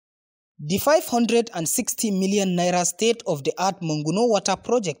The 560 million naira state-of-the-art Monguno water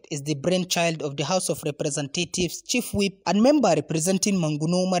project is the brainchild of the House of Representatives Chief Whip and member representing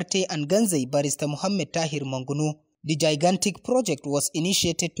Monguno, Marte and Ganzai, Barrister Mohammed Tahir Monguno. The gigantic project was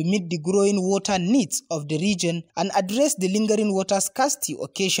initiated to meet the growing water needs of the region and address the lingering water scarcity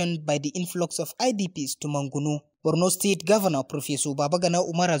occasioned by the influx of IDPs to Monguno. Borno State Governor Professor Babagana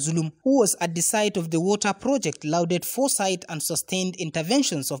Umara Zulum, who was at the site of the water project, lauded foresight and sustained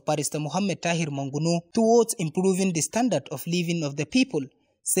interventions of Barrister Mohammed Tahir Monguno towards improving the standard of living of the people,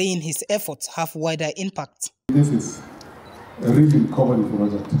 saying his efforts have wider impact. This is a really recovery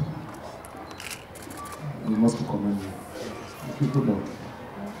project. We must commend the people of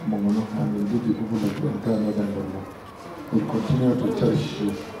Monguno and indeed the people of the entire northern Borno. We continue to cherish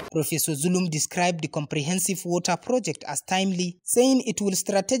you. Professor Zulum described the comprehensive water project as timely, saying it will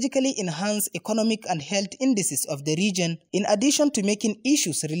strategically enhance economic and health indices of the region, in addition to making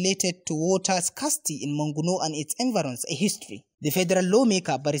issues related to water scarcity in Monguno and its environs a history. The federal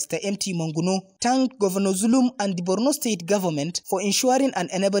lawmaker, Barrister M.T. Monguno, thanked Governor Zulum and the Borno State government for ensuring an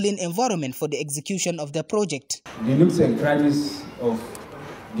enabling environment for the execution of the project. The nooks and crannies of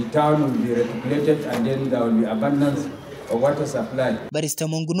the town will be regulated, and then there will be abundance of water supply. Barrister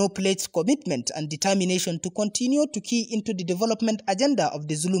Monguno pledged commitment and determination to continue to key into the development agenda of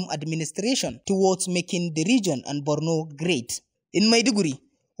the Zulum administration towards making the region and Borno great. In Maiduguri,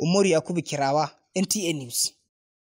 Umori Akubi Kirawa, NTA News.